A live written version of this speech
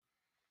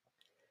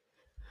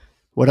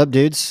What up,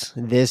 dudes?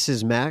 This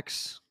is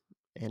Max,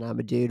 and I'm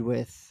a dude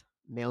with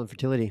male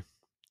infertility.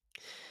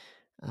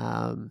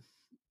 Um,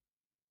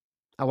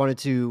 I wanted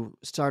to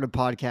start a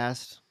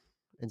podcast,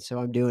 and so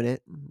I'm doing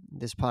it.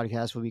 This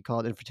podcast will be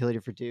called Infertility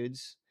for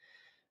Dudes.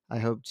 I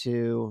hope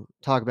to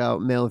talk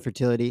about male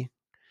infertility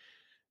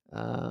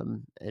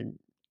and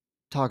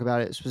talk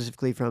about it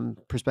specifically from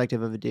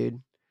perspective of a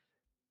dude.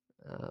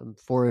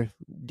 For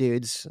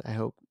dudes, I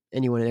hope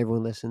anyone and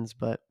everyone listens,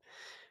 but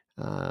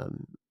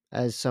um,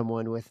 as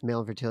someone with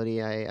male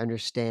infertility, I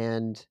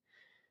understand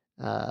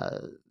uh,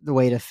 the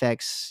way it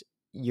affects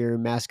your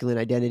masculine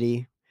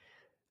identity.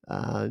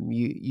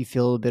 You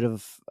feel a bit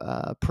of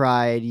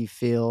pride. You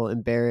feel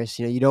embarrassed.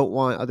 You don't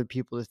want other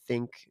people to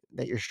think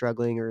that you're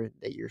struggling or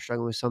that you're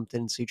struggling with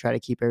something. So you try to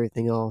keep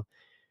everything all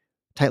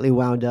tightly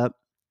wound up.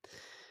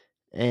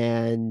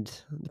 And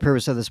the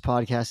purpose of this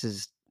podcast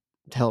is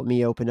to help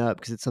me open up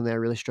because it's something I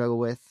really struggle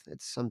with.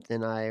 It's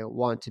something I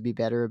want to be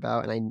better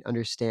about, and I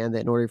understand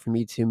that in order for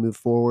me to move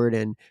forward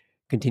and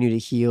continue to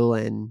heal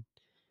and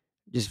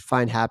just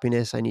find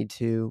happiness, I need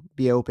to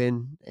be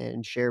open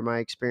and share my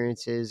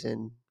experiences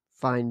and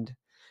find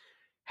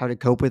how to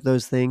cope with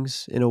those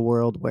things in a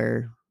world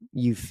where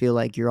you feel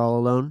like you're all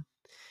alone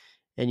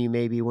and you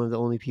may be one of the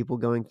only people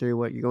going through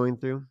what you're going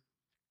through.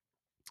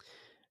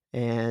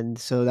 And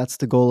so that's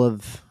the goal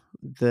of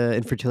the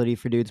Infertility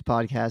for Dudes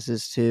podcast,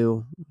 is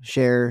to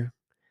share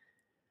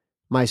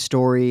my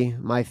story,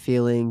 my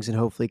feelings, and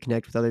hopefully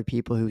connect with other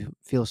people who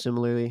feel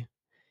similarly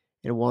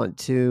and want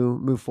to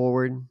move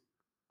forward,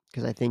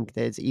 because I think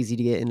that it's easy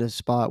to get in a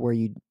spot where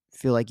you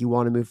feel like you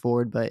want to move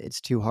forward, but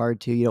it's too hard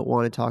to. You don't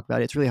want to talk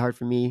about it. It's really hard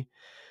for me.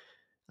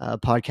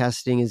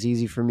 Podcasting is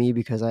easy for me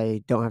because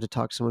I don't have to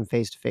talk to someone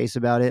face to face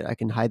about it. I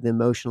can hide the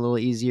emotion a little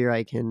easier.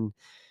 I can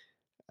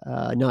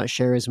not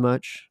share as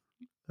much,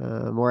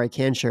 or I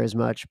can share as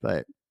much,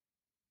 but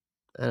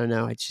I don't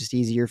know. It's just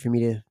easier for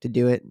me to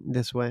do it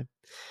this way.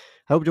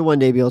 I hope to one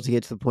day be able to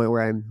get to the point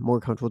where I'm more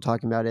comfortable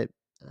talking about it.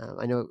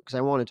 I know because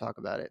I want to talk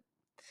about it.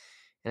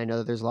 And I know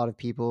that there's a lot of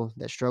people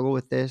that struggle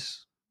with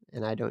this,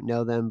 and I don't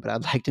know them, but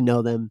I'd like to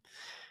know them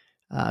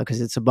because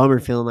it's a bummer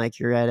feeling like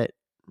you're at it,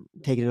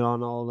 taking it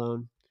on all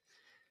alone.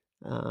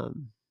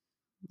 Um,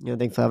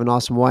 thankfully, I have an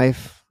awesome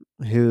wife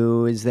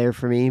who is there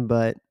for me,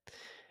 but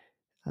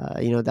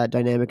that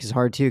dynamic is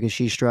hard too because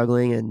she's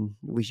struggling, and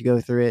we should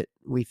go through it.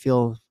 We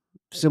feel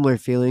similar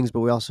feelings, but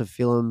we also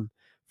feel them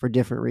for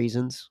different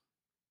reasons.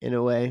 In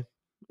a way,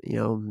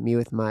 me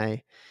with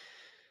my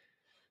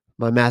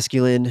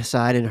masculine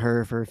side and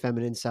her for her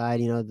feminine side,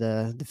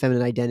 the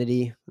feminine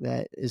identity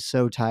that is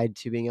so tied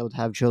to being able to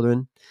have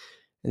children.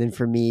 And then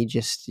for me,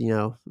 just,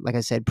 like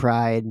I said,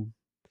 pride,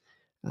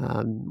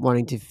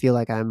 wanting to feel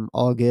like I'm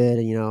all good.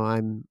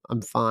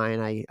 I'm fine.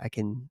 I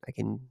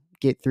can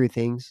get through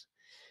things.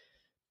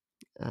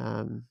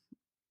 Um,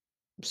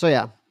 so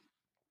yeah,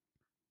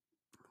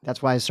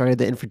 that's why I started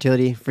the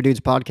Infertility for Dudes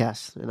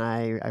podcast. And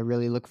I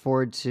really look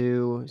forward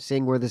to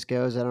seeing where this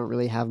goes. I don't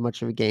really have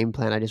much of a game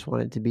plan. I just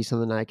want it to be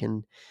something I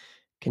can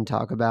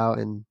talk about,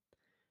 and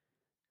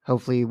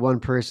hopefully one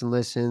person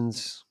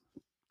listens,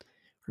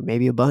 or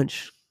maybe a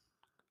bunch.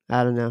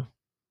 I don't know,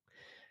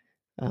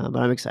 but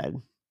I'm excited.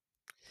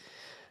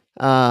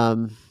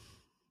 Um,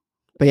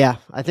 but yeah,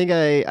 I think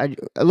I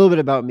a little bit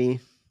about me.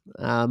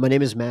 My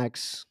name is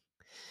Max.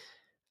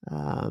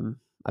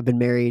 I've been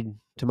married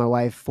to my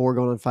wife going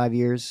on 5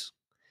 years.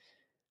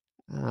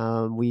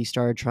 We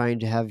started trying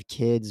to have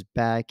kids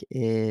back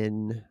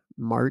in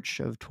March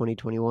of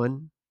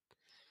 2021,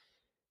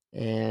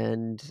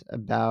 and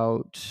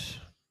about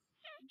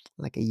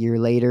like a year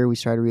later, we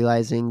started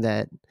realizing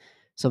that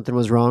something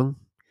was wrong.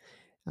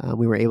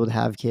 We were able to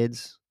have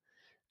kids.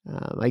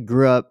 I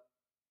grew up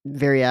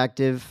very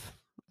active.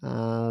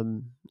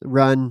 I'm a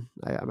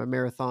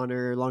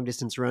marathoner, long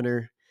distance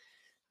runner.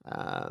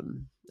 I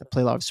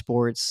play a lot of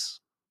sports.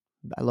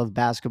 I love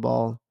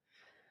basketball.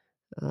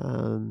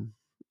 Um,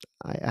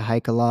 I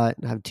hike a lot.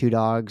 I have two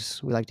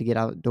dogs. We like to get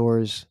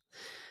outdoors.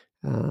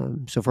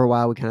 So for a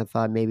while, we kind of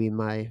thought maybe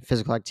my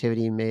physical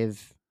activity may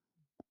have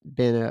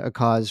been a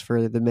cause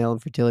for the male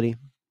infertility.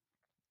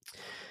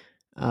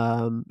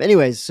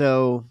 Anyways,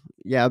 so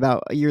yeah,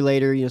 about a year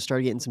later,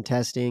 started getting some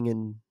testing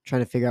and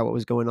trying to figure out what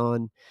was going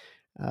on.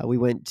 We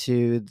went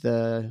to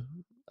the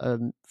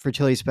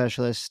fertility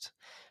specialist,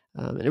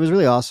 and it was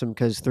really awesome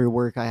because through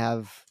work I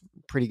have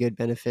pretty good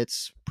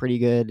benefits, pretty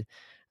good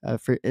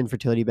for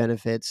infertility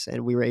benefits,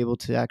 and we were able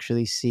to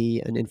actually see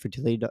an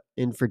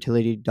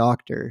infertility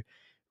doctor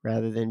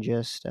rather than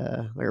just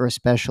or a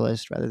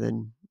specialist rather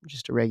than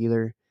just a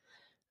regular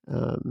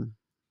um,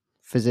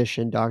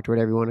 physician, doctor,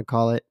 whatever you want to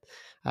call it.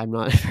 I'm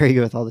not very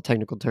good with all the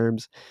technical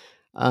terms.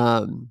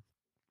 Um,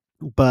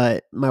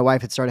 but my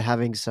wife had started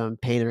having some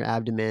pain in her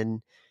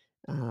abdomen.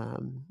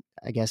 um,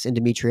 I guess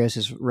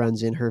endometriosis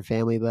runs in her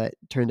family, but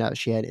turned out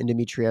she had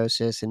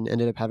endometriosis and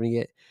ended up having to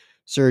get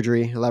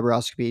surgery, a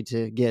laparoscopy,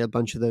 to get a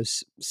bunch of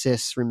those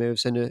cysts removed.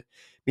 So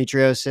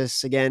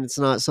endometriosis, again, it's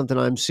not something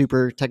I'm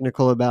super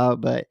technical about,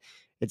 but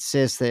it's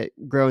cysts that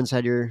grow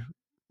inside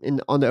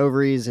on the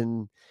ovaries,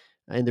 and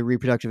in the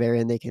reproductive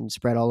area, and they can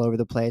spread all over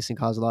the place and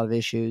cause a lot of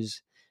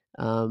issues.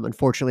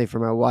 Unfortunately for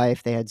my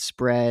wife, they had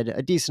spread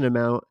a decent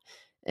amount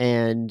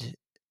and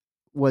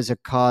was a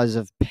cause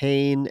of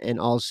pain and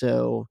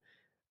also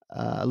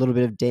a little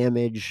bit of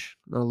damage,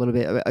 not a little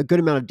bit, a good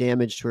amount of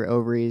damage to her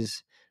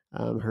ovaries.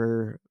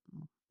 Her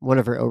One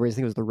of her ovaries, I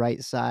think it was the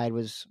right side,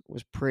 was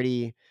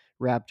pretty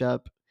wrapped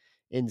up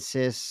in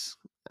cysts,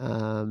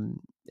 um,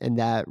 and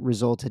that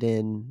resulted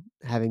in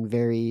having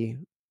very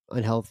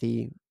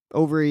unhealthy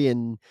ovary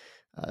and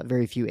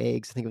very few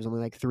eggs. I think it was only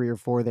like 3 or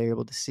 4 they were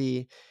able to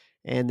see,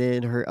 and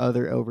then her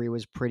other ovary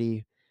was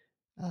pretty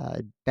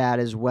bad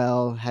as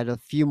well. Had a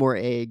few more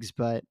eggs,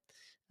 but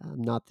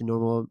not the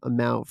normal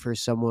amount for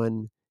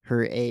someone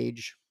her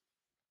age.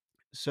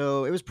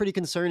 So it was pretty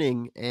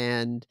concerning,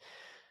 and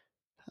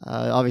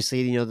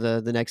obviously,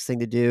 the next thing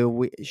to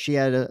do. She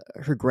had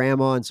her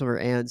grandma and some of her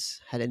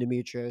aunts had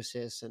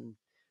endometriosis, and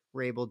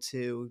were able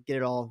to get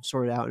it all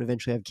sorted out and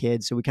eventually have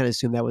kids. So we kind of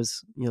assumed that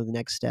was the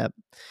next step,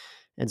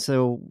 and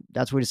so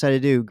that's what we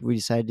decided to do. We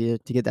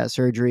decided to get that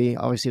surgery.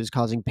 Obviously, it was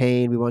causing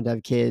pain. We wanted to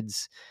have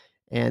kids,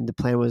 and the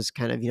plan was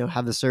kind of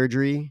have the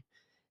surgery,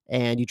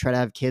 and you try to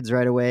have kids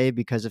right away,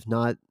 because if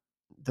not,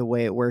 the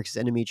way it works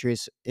is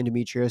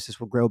endometriosis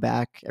will grow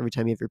back every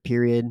time you have your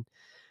period.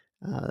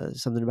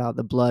 Something about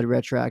the blood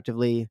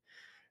retroactively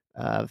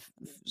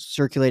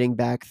circulating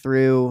back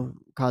through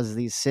causes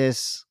these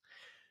cysts.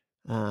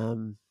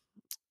 Um,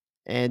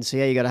 and so,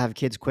 yeah, you got to have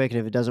kids quick. And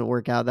if it doesn't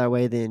work out that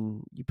way,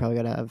 then you probably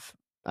got to have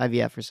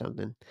IVF or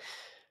something.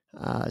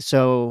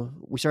 So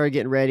we started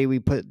getting ready. We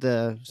put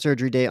the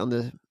surgery date on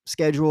the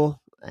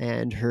schedule,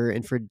 and her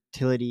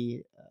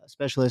infertility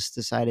specialist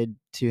decided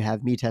to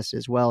have me tested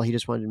as well. He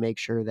just wanted to make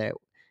sure that,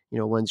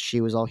 once she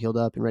was all healed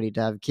up and ready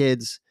to have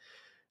kids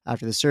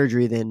after the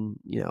surgery, then,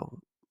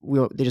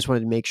 they just wanted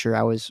to make sure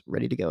I was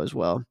ready to go as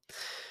well.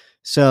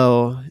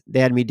 So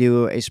they had me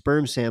do a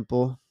sperm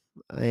sample.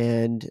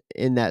 And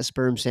in that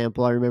sperm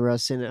sample, I remember I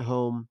was sitting at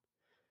home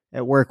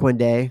at work one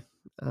day.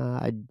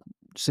 I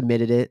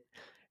submitted it,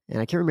 and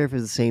I can't remember if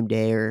it was the same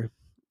day or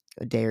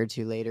a day or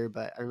two later,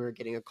 but I remember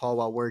getting a call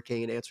while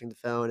working and answering the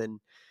phone, and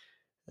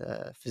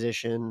the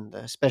physician,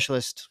 the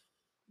specialist,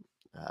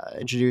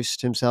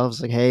 introduced himself.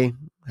 It's like, "Hey,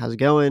 how's it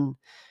going?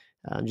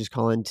 I'm just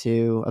calling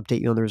to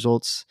update you on the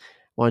results.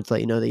 Wanted to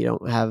let you know that you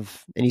don't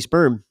have any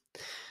sperm."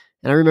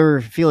 And I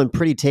remember feeling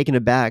pretty taken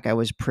aback. I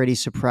was pretty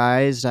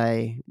surprised.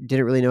 I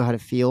didn't really know how to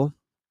feel.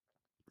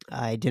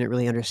 I didn't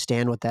really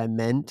understand what that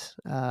meant.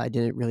 I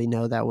didn't really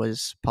know that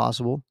was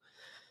possible,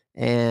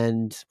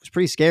 and was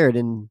pretty scared.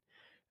 And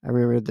I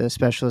remember the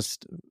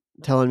specialist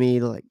telling me,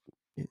 like,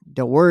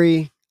 "Don't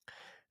worry.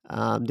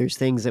 There's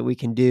things that we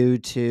can do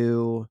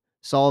to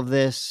solve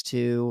this,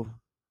 to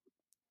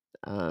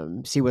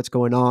see what's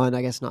going on.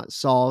 I guess not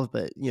solve,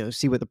 but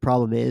see what the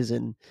problem is,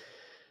 and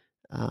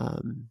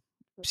um,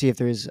 see if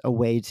there's a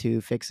way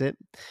to fix it."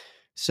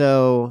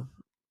 So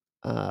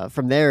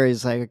from there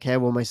is like, okay,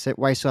 well, my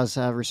wife still has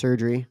to have her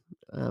surgery,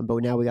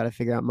 but now we got to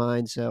figure out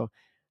mine. So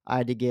I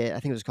had to get, I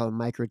think it was called a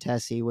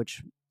microtesty,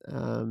 which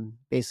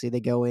basically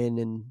they go in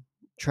and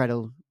try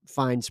to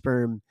find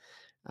sperm.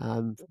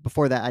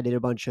 Before that, I did a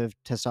bunch of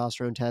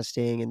testosterone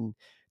testing, and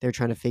they're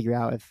trying to figure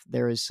out if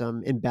there is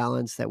some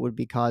imbalance that would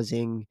be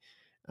causing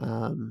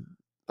um,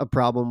 a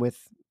problem with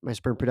my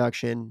sperm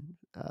production.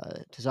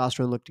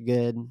 Testosterone looked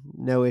good,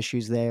 no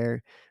issues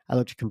there. I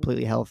looked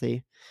completely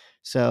healthy.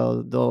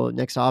 So the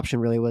next option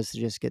really was to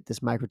just get this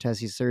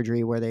microtesty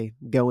surgery, where they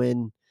go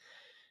in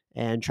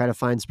and try to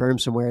find sperm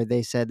somewhere.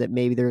 They said that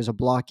maybe there was a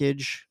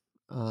blockage,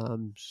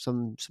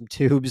 some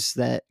tubes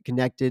that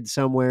connected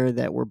somewhere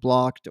that were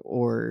blocked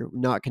or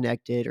not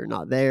connected or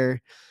not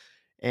there.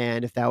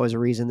 And if that was a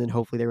reason, then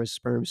hopefully there was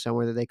sperm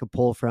somewhere that they could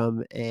pull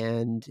from.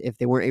 And if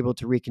they weren't able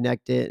to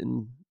reconnect it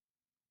and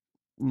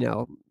you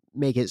know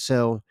make it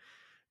so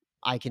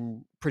I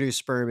can produce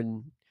sperm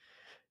and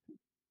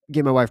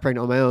get my wife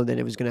pregnant on my own, then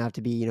it was going to have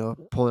to be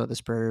pulling out the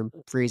sperm,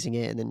 freezing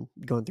it, and then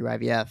going through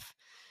IVF.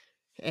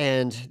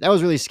 And that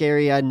was really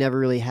scary. I'd never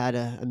really had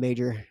a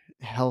major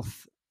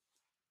health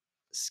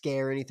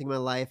scare or anything in my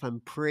life.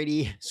 I'm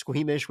pretty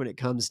squeamish when it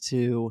comes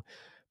to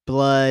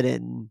blood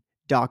and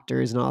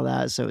doctors and all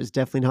that. So it was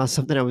definitely not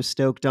something I was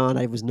stoked on.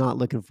 I was not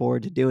looking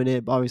forward to doing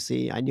it. But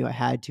obviously, I knew I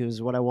had to,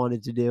 is what I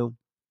wanted to do.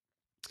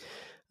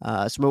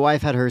 So my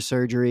wife had her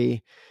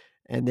surgery,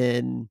 and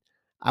then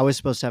I was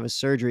supposed to have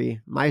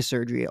my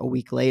surgery a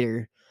week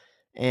later.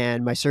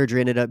 And my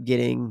surgery ended up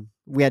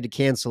we had to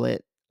cancel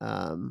it,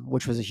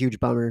 which was a huge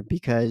bummer,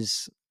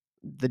 because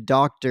the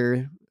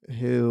doctor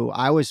who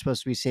I was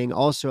supposed to be seeing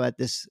also at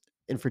this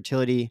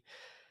infertility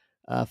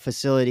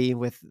facility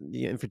with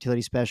the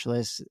infertility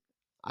specialist,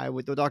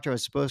 the doctor I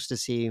was supposed to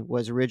see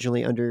was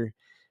originally under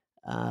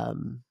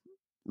um,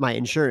 my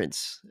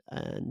insurance,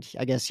 and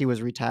I guess he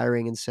was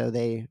retiring, and so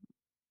they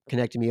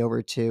connected me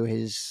over to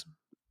his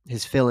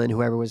fill-in,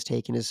 whoever was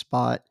taking his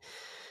spot.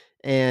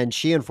 And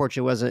she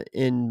unfortunately wasn't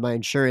in my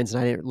insurance,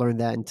 and I didn't learn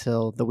that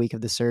until the week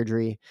of the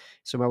surgery.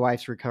 So my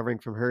wife's recovering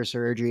from her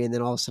surgery, and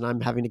then all of a sudden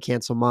I'm having to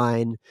cancel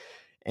mine.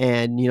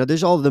 And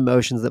there's all of the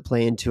emotions that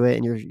play into it,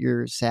 and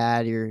you're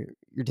sad,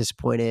 you're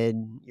disappointed,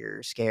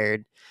 you're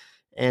scared.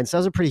 And so that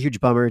was a pretty huge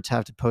bummer to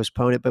have to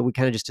postpone it, but we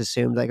kind of just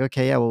assumed like,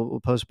 okay, yeah,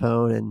 we'll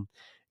postpone and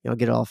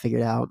get it all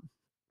figured out.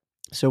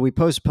 So we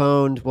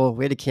postponed. Well,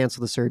 we had to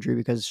cancel the surgery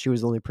because she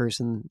was the only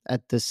person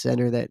at the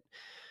center that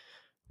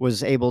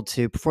was able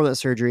to perform that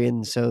surgery,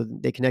 and so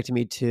they connected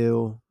me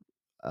to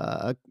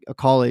a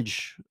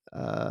college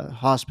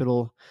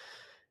hospital,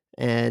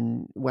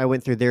 and I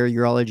went through their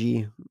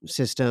urology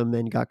system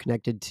and got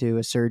connected to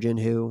a surgeon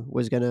who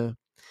was going to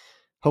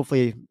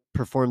hopefully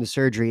perform the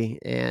surgery.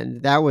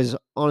 And that was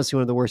honestly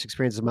one of the worst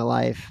experiences of my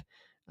life,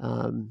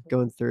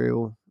 going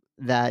through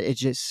that. It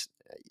just,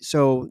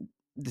 so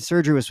the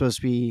surgery was supposed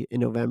to be in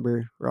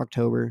November or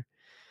October,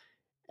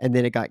 and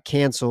then it got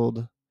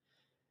canceled.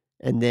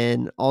 And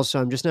then also,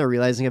 I'm just now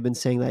realizing I've been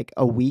saying like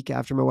a week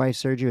after my wife's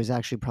surgery. It was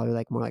actually probably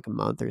like more like a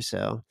month or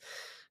so.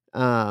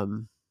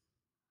 Um,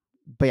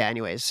 but yeah,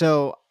 anyway,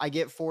 so I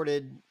get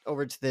forwarded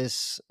over to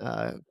this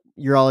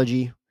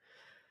urology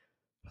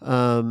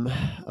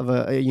of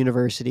a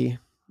university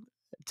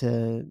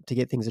to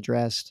get things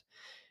addressed.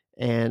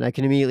 And I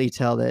can immediately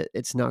tell that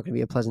it's not going to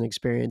be a pleasant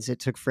experience. It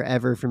took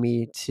forever for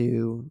me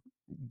to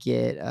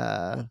get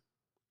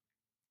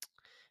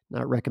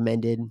not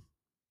recommended.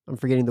 I'm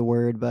forgetting the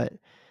word, but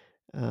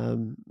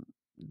um,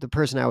 the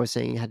person I was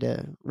saying had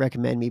to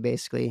recommend me,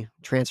 basically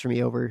transfer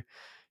me over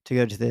to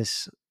go to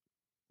this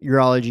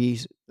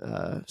urology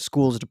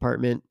schools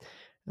department,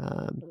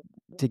 um,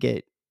 to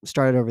get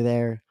started over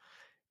there.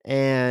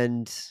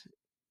 And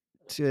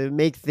to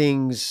make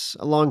things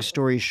a long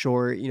story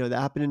short, that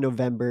happened in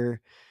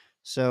November.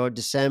 So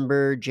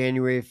December,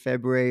 January,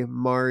 February,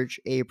 March,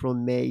 April,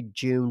 May,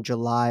 June,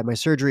 July. My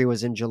surgery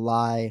was in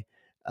July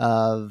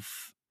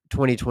of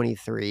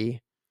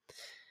 2023.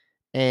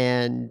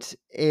 And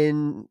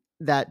in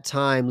that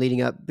time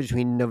leading up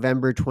between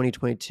November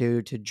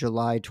 2022 to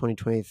July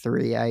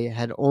 2023, I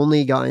had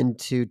only gotten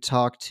to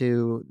talk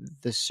to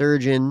the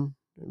surgeon,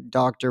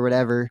 doctor,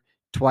 whatever,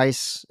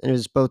 twice. And it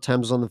was both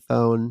times on the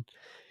phone.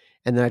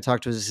 And then I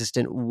talked to his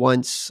assistant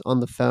once on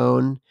the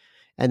phone,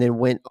 and then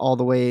went all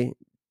the way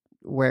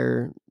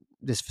where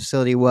this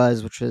facility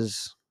was, which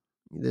was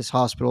this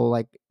hospital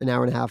like an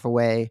hour and a half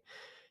away,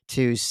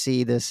 to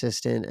see the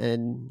assistant.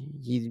 And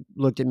he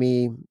looked at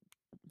me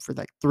for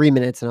like 3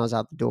 minutes and I was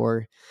out the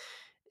door.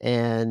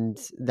 And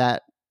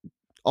that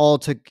all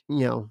took,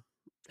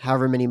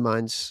 however many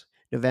months: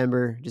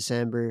 November,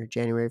 December,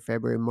 January,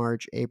 February,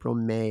 March, April,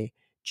 May,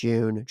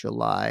 June,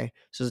 July.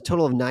 So it's a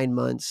total of 9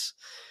 months.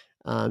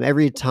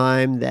 Every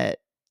time that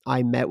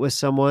I met with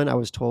someone, I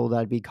was told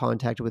I'd be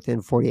contacted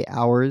within 48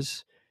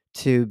 hours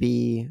to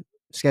be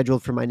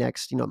scheduled for my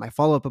next, my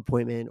follow up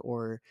appointment,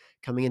 or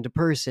coming into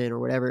person, or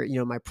whatever,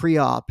 my pre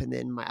op, and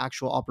then my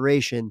actual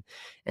operation.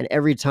 And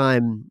every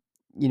time,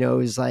 it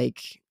was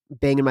like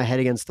banging my head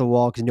against the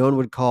wall because no one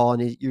would call,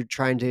 and you're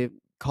trying to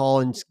call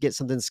and get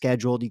something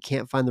scheduled. You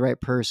can't find the right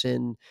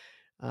person.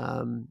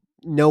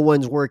 No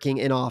one's working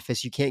in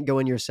office. You can't go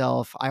in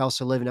yourself. I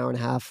also live an hour and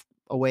a half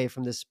away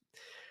from this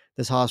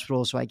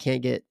hospital, so I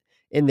can't get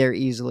in there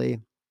easily.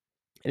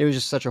 And it was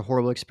just such a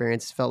horrible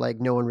experience. It felt like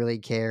no one really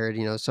cared,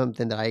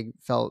 something that I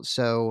felt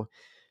so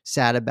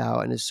sad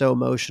about, and is so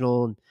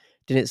emotional. And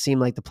didn't seem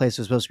like the place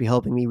was supposed to be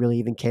helping me really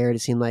even cared. It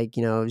seemed like,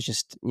 it was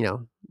just,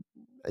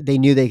 they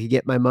knew they could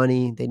get my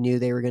money. They knew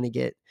they were going to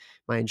get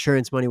my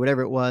insurance money,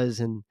 whatever it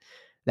was. And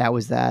that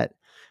was that.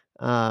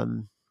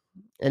 Um,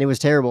 and it was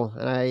terrible.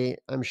 And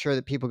I'm sure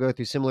that people go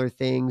through similar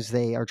things.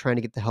 They are trying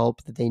to get the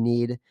help that they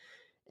need,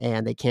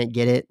 and they can't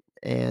get it.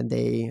 And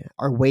they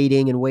are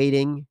waiting and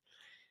waiting.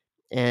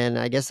 And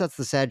I guess that's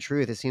the sad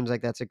truth. It seems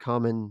like that's a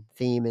common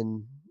theme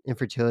in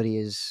infertility,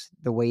 is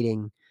the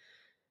waiting.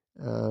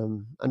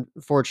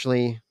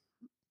 Unfortunately,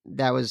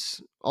 that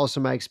was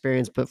also my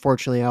experience, but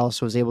fortunately, I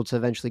also was able to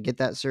eventually get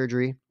that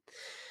surgery.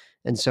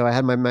 And so I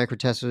had my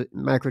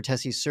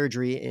microtestes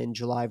surgery in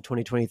July of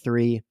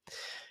 2023.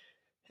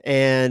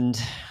 And,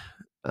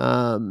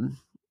 um,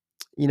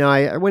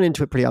 I went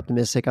into it pretty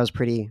optimistic. I was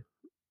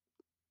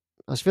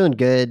feeling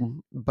good,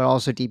 but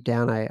also deep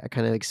down, I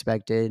kind of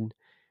expected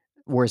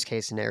worst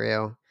case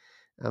scenario.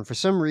 For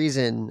some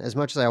reason, as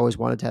much as I always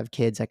wanted to have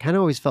kids, I kind of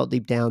always felt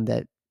deep down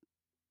that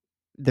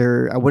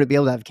I wouldn't be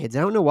able to have kids.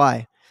 I don't know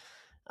why.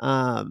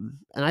 And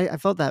I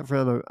felt that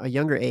from a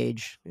younger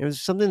age. It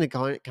was something that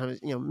kind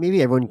of,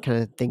 maybe everyone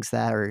kind of thinks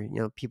that, or,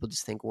 people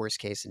just think worst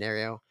case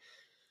scenario.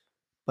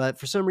 But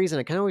for some reason,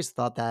 I kind of always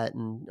thought that,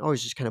 and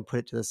always just kind of put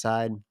it to the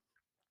side.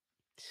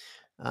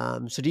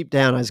 So deep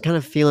down, I was kind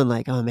of feeling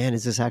like, oh man,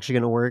 is this actually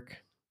going to work?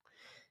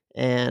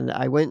 And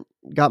I went,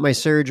 got my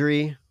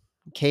surgery,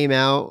 came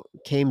out,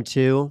 came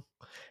to.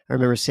 I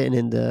remember sitting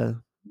in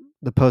the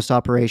post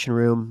operation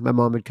room. My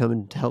mom had come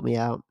in to help me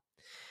out,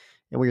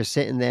 and we were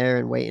sitting there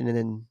and waiting. And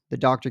then the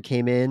doctor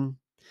came in,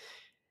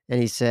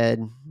 and he said,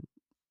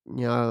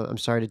 I'm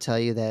sorry to tell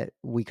you that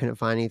we couldn't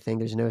find anything.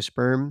 There's no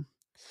sperm.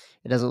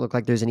 It doesn't look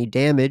like there's any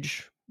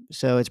damage,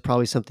 so it's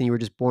probably something you were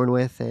just born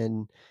with,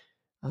 and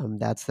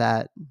that's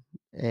that.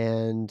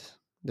 And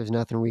there's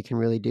nothing we can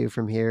really do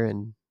from here.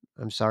 And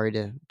I'm sorry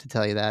to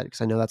tell you that,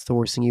 because I know that's the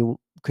worst thing you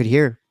could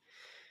hear.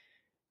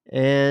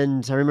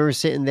 And I remember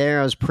sitting there,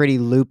 I was pretty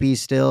loopy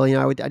still,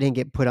 I didn't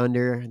get put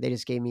under. They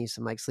just gave me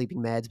some, like,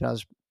 sleeping meds,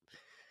 but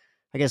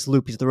I guess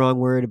loopy is the wrong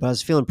word, but I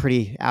was feeling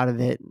pretty out of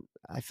it.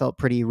 I felt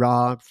pretty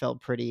raw,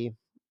 felt pretty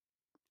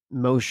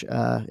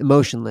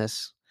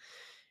emotionless,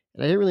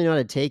 and I didn't really know how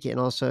to take it. And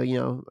also,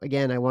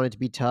 again, I wanted to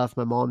be tough.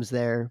 My mom's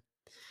there,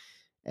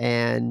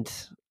 and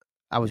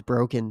I was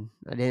broken.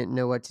 I didn't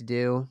know what to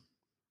do,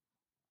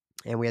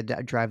 and we had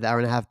to drive the hour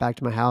and a half back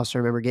to my house. I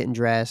remember getting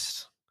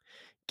dressed,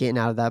 getting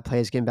out of that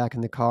place, getting back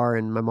in the car,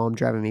 and my mom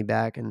driving me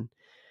back, and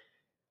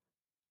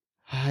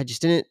I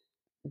just didn't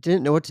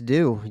know what to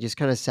do. I just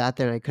kinda sat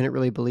there, and I couldn't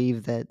really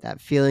believe that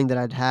that feeling that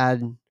I'd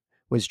had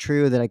was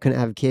true, that I couldn't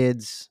have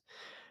kids,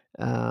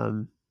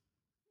 um,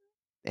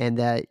 and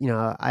that,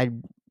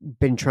 I'd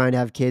been trying to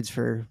have kids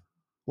for,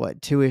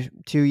 what, 2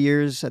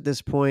 years at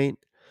this point,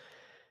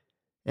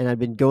 and I'd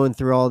been going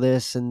through all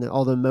this and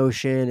all the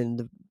emotion and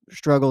the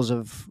struggles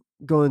of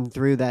going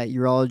through that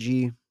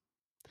urology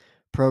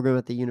program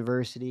at the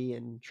university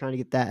and trying to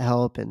get that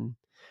help and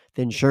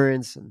the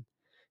insurance and,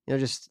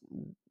 just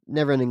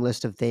never ending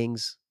list of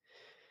things,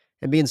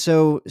 and being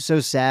so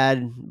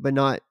sad, but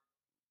not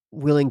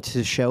willing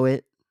to show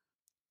it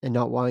and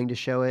not wanting to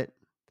show it.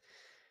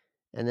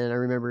 And then I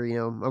remember,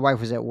 my wife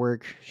was at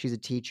work. She's a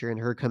teacher, and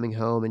her coming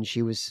home, and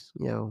she was,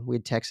 we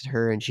had texted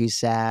her, and she's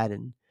sad,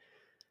 and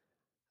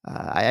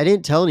I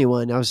didn't tell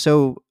anyone. I was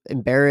so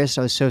embarrassed.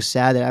 I was so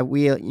sad that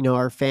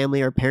our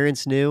family, our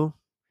parents knew,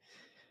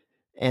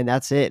 and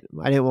that's it.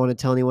 I didn't want to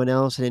tell anyone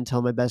else. I didn't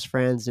tell my best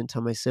friends. Didn't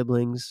tell my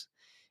siblings.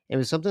 It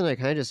was something I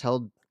kind of just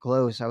held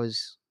close. I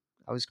was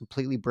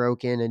completely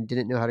broken and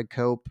didn't know how to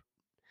cope.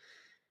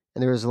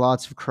 And there was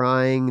lots of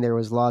crying. There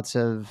was lots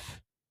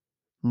of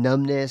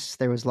numbness.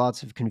 There was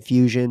lots of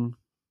confusion.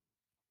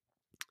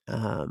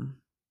 Um,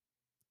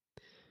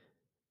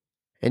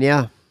 and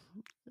yeah,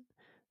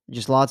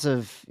 just lots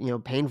of,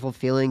 painful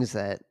feelings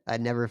that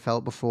I'd never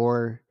felt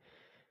before.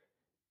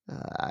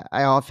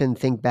 I often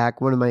think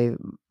back. One of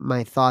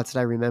my thoughts that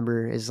I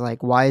remember is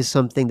like, why is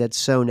something that's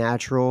so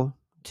natural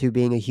to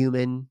being a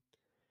human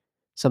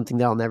something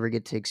that I'll never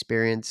get to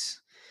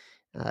experience?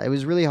 It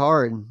was really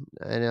hard,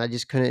 and I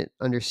just couldn't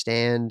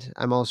understand.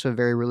 I'm also a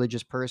very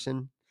religious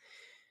person.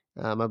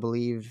 I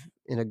believe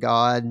in a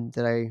God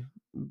that I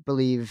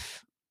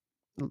believe,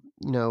 you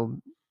know,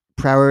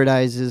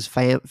 prioritizes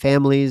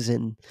families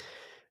and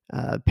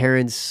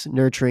parents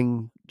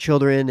nurturing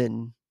children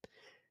and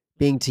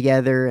being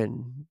together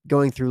and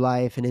going through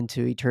life and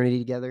into eternity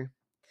together.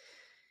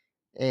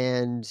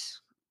 And,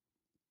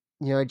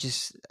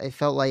 I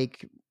felt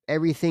like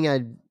everything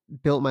I'd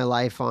built my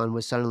life on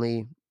was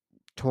suddenly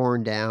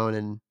torn down,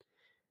 and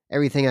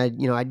everything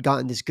I'd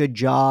gotten this good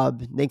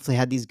job, thankfully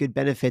had these good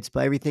benefits,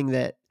 but everything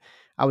that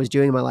I was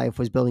doing in my life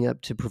was building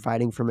up to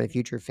providing for my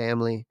future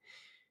family.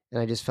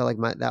 And I just felt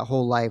like that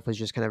whole life was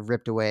just kind of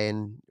ripped away.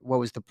 And what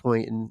was the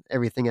point in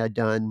everything I'd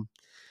done?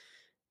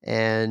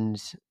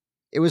 And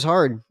it was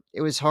hard.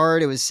 It was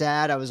hard. It was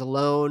sad. I was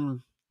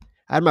alone.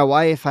 I had my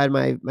wife. I had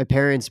my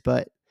parents,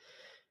 but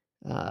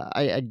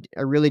I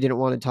really didn't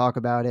want to talk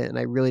about it, and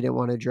I really didn't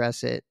want to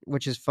address it,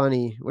 which is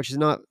funny. Which is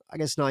not, I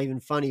guess, not even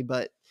funny,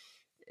 but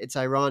it's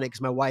ironic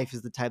because my wife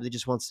is the type that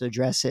just wants to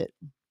address it.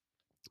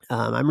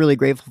 I'm really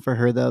grateful for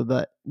her though,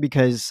 but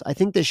because I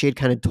think that she had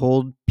kind of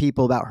told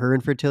people about her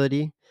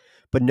infertility,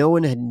 but no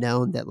one had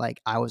known that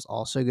like I was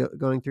also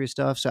going through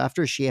stuff. So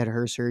after she had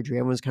her surgery,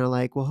 everyone was kind of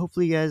like, "Well,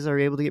 hopefully you guys are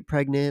able to get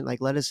pregnant.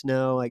 Like, let us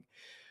know." Like,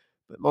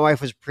 but my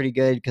wife was pretty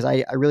good because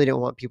I really didn't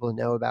want people to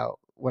know about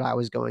what I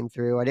was going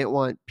through. I didn't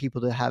want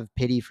people to have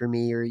pity for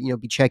me or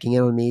be checking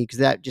in on me because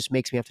that just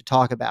makes me have to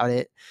talk about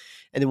it.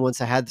 And then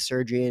once I had the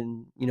surgery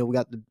and, we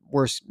got the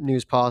worst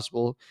news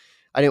possible,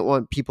 I didn't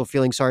want people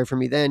feeling sorry for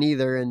me then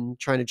either and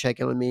trying to check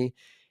in on me.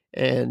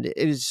 And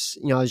it was,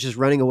 I was just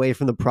running away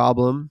from the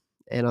problem,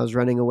 and I was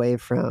running away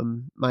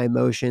from my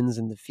emotions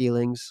and the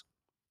feelings,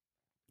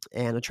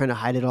 and I'm trying to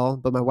hide it all.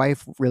 But my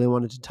wife really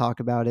wanted to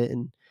talk about it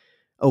and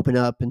open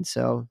up. And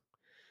so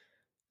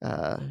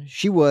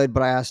she would,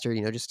 but I asked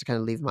her, just to kind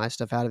of leave my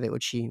stuff out of it,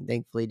 which she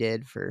thankfully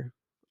did for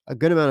a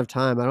good amount of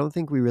time. I don't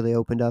think we really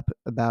opened up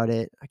about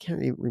it. I can't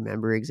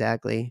remember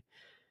exactly.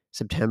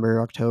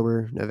 September,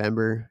 October,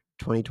 November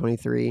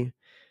 2023.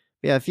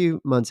 Yeah, a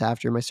few months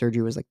after my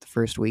surgery was like the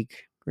first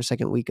week or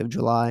second week of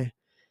July,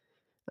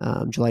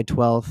 July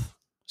 12th.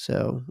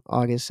 So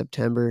August,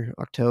 September,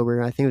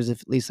 October. I think it was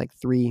at least like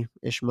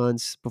 3-ish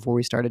months before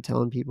we started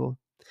telling people.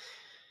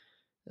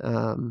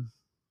 Um,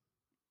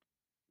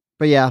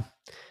 but yeah,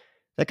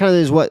 that kind of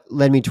is what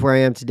led me to where I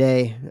am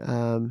today.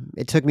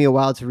 It took me a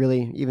while to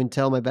really even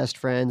tell my best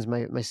friends,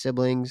 my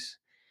siblings,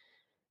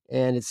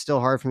 and it's still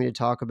hard for me to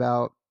talk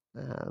about.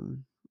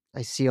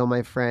 I see all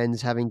my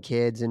friends having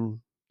kids and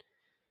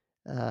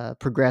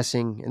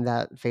progressing in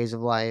that phase of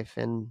life,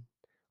 and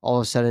all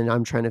of a sudden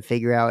I'm trying to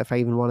figure out if I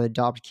even want to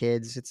adopt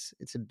kids.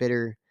 It's a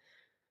bitter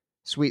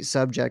sweet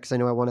subject because I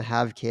know I want to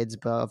have kids,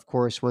 but of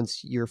course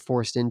once you're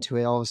forced into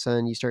it, all of a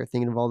sudden you start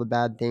thinking of all the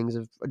bad things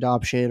of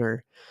adoption,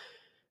 or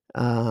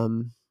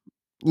um,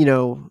 you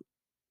know,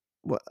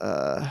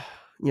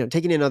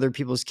 taking in other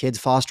people's kids,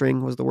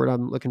 fostering was the word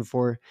I'm looking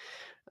for.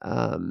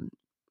 Um,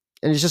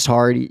 and it's just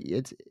hard.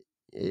 It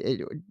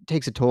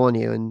takes a toll on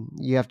you, and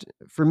you have to.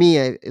 For me,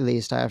 at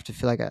least, I have to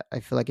feel like I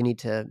feel like I need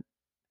to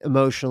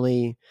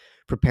emotionally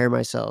prepare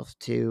myself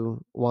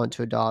to want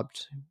to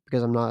adopt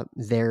because I'm not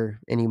there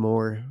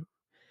anymore,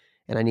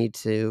 and I need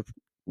to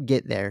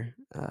get there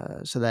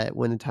so that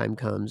when the time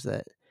comes,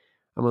 that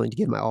I'm willing to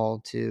give my all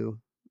to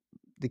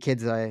the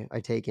kids that I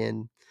take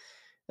in.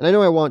 And I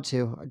know I want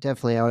to.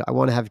 Definitely, I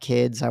want to have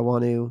kids. I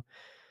want to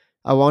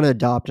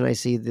adopt, and I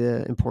see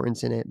the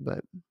importance in it.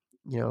 But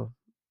you know,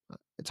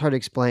 it's hard to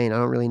explain. I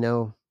don't really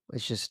know.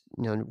 It's just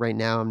right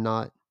now I'm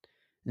not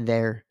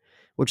there,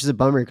 which is a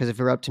bummer because if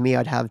it were up to me,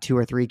 I'd have 2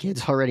 or 3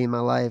 kids already in my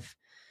life.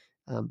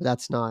 But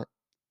that's not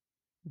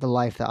the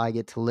life that I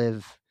get to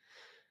live.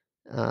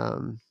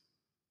 Um,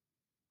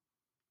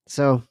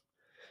 so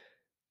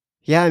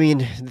yeah, I mean,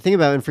 the thing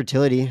about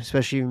infertility,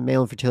 especially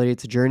male infertility,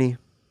 it's a journey.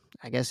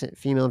 I guess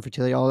female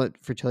infertility, all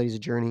fertility is a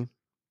journey,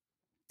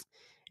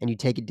 and you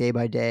take it day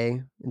by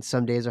day. And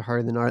some days are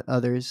harder than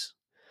others.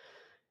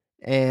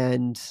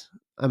 And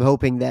I'm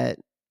hoping that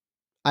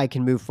I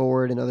can move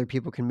forward and other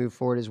people can move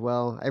forward as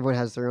well. Everyone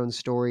has their own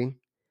story.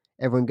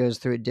 Everyone goes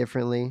through it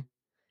differently.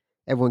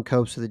 Everyone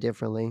copes with it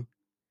differently.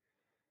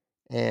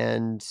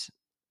 And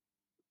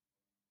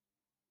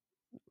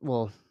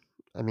well,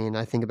 I mean,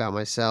 I think about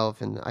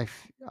myself and I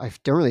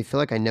don't really feel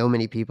like I know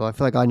many people. I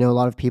feel like I know a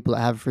lot of people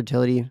that have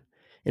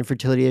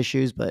infertility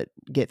issues, but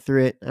get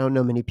through it. I don't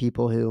know many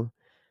people who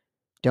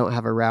don't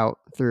have a route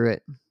through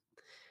it.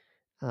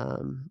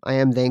 I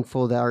am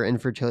thankful that our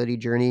infertility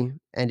journey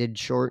ended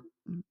short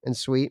and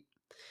sweet.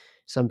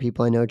 Some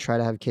people I know try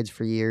to have kids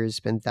for years,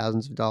 spend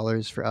thousands of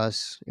dollars. For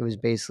us, it was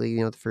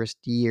basically, the first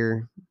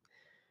year.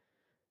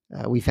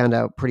 We found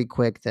out pretty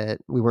quick that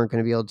we weren't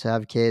going to be able to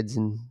have kids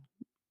and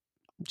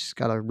just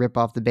got to rip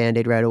off the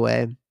Band-Aid right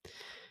away.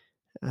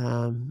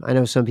 I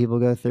know some people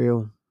go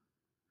through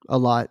a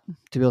lot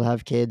to be able to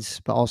have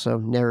kids, but also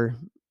never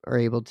are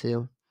able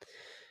to.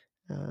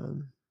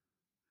 Um,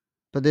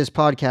 but this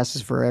podcast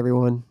is for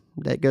everyone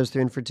that goes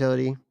through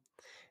infertility.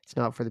 It's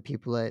not for the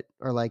people that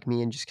are like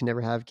me and just can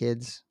never have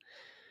kids.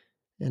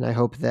 And I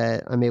hope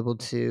that I'm able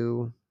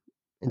to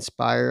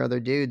inspire other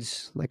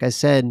dudes. Like I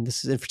said,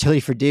 this is infertility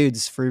for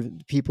dudes, for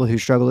people who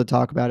struggle to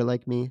talk about it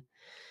like me.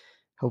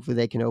 Hopefully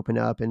they can open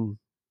up and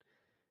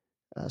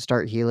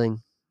start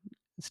healing,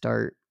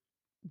 start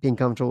being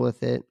comfortable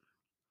with it.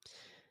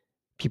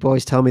 People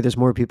always tell me there's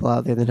more people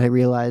out there than I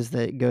realize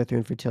that go through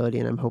infertility,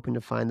 and I'm hoping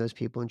to find those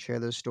people and share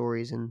those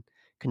stories and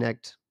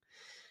connect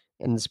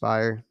and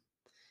inspire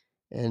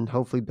and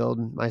hopefully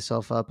build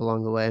myself up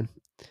along the way.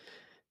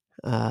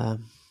 Uh,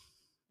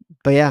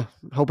 but yeah,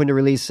 hoping to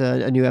release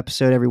a new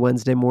episode every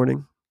Wednesday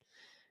morning.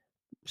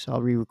 So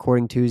I'll be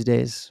recording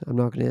Tuesdays. I'm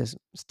not going to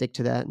stick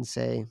to that and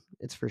say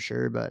it's for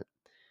sure, but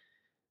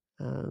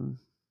I'm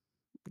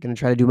going to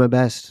try to do my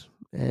best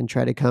and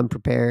try to come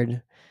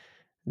prepared.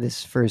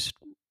 This first,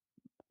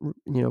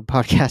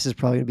 podcast is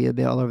probably going to be a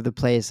bit all over the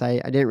place. I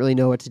didn't really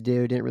know what to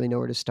do, didn't really know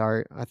where to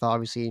start. I thought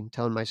obviously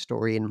telling my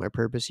story and my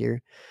purpose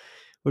here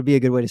would be a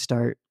good way to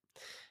start.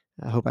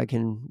 I hope I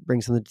can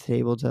bring something to the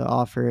table to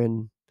offer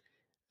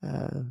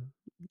uh,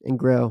 and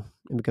grow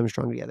and become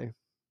strong together.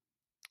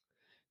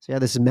 So yeah,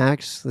 this is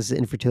Max. This is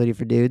Infertility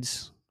for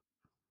Dudes,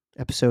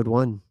 episode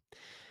 1.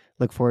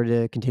 Look forward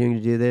to continuing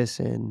to do this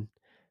and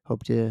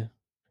hope to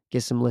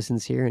get some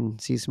listens here and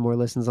see some more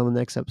listens on the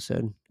next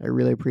episode. I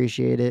really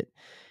appreciate it.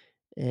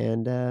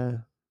 And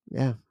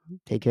yeah,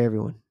 take care,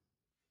 everyone.